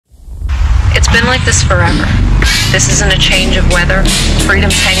been like this forever. This isn't a change of weather.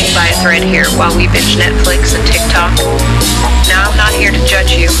 Freedom's hanging by a thread here while we binge Netflix and TikTok. Now, I'm not here to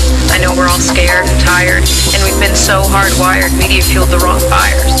judge you. I know we're all scared and tired, and we've been so hardwired, media fueled the wrong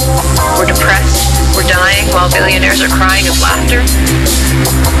fires. We're depressed, we're dying while billionaires are crying of laughter.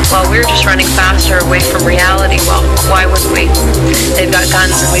 While we're just running faster away from reality, well, why would we? They've got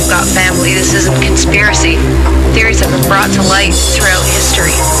guns and we've got family. This isn't conspiracy. Theories have been brought to light throughout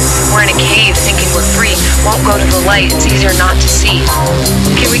history. We're in a cave thinking we're free. Won't go to the light, it's easier not to see.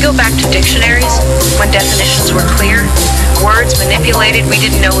 Can we go back to dictionaries when definitions were clear? Words manipulated we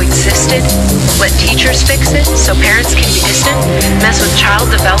didn't know existed? Let teachers fix it so parents can be distant? Mess with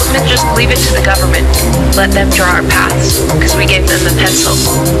child development? Just leave it to the government. Let them draw our paths, because we gave them the pencil.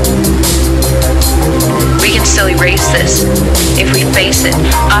 We can still erase this if we face it.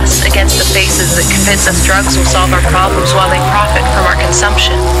 Us against the faces that convince us drugs will solve our problems while they profit from our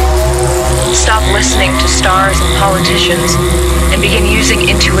consumption. Stop listening to stars and politicians and begin using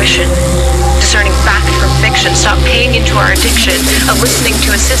intuition, discerning fact from fiction. Stop paying into our addiction of listening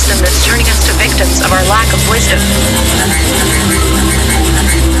to a system that's turning us to victims of our lack of wisdom.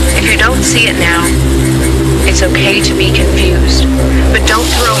 If you don't see it now, it's okay to be confused, but don't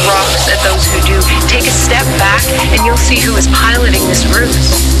throw rocks at those who do. Take a step back and you'll see who is piloting this ruse.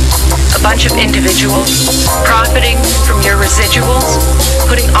 A bunch of individuals profiting from your residuals,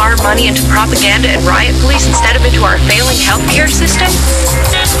 putting our money into propaganda and riot police instead of into our failing healthcare system.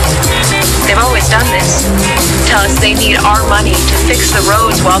 They've always done this. Tell us they need our money to fix the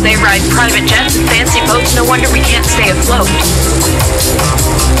roads while they ride private jets and fancy boats. No wonder we can't stay afloat.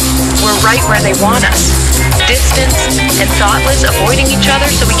 We're right where they want us. Distant and thoughtless, avoiding each other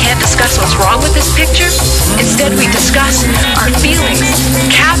so we can't discuss what's wrong with this picture. Instead, we discuss our feelings.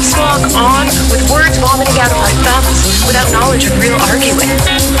 Caps lock on with words vomiting out of our thumbs without knowledge of real arguing.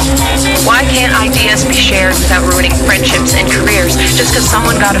 Why can't ideas be shared without ruining friendships and careers? Just because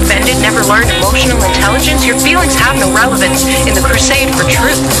someone got offended, never learned emotional intelligence? Your feelings have no relevance in the crusade for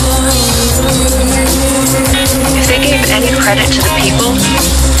truth. If they gave any credit to the people,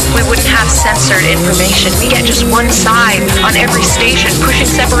 we wouldn't have censored information. We get just one side on every station, pushing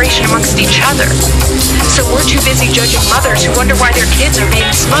separation amongst each other. So we're too busy judging mothers who wonder why their kids are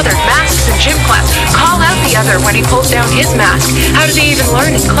being smothered. Masks in gym class. Call out the other when he pulls down his mask. How do they even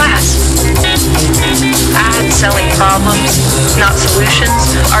learn in class? Ads selling problems, not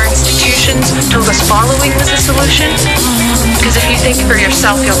solutions. Our institutions told us following was a solution. Because if you think for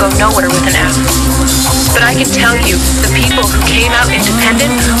yourself, you'll go nowhere with an app. But I can tell you, the people who came out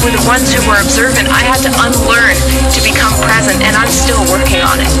independent were the ones who were observant. I had to unlearn to become present, and I'm still working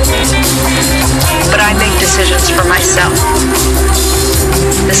on it. But I make decisions for myself.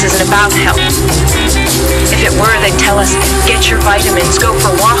 This isn't about health. If it were, they'd tell us, get your vitamins, go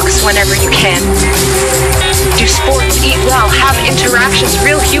for walks whenever you can. Do sports, eat well, have interactions,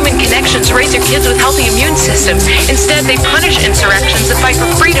 real human connections, raise your kids with healthy immune systems. Instead, they punish insurrections that fight for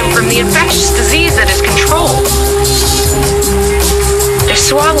freedom from the infectious disease that is control. They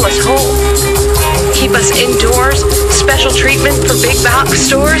swallow us whole. Keep us indoors, special treatment for big box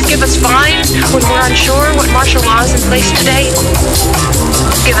stores, give us fines when we're unsure what martial law is in place today.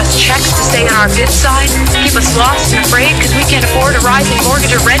 Give us checks to stay on our good side, keep us lost and afraid because we can't afford a rising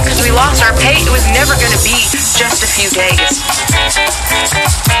mortgage or rent because we lost our pay. It was never going to be just a few days.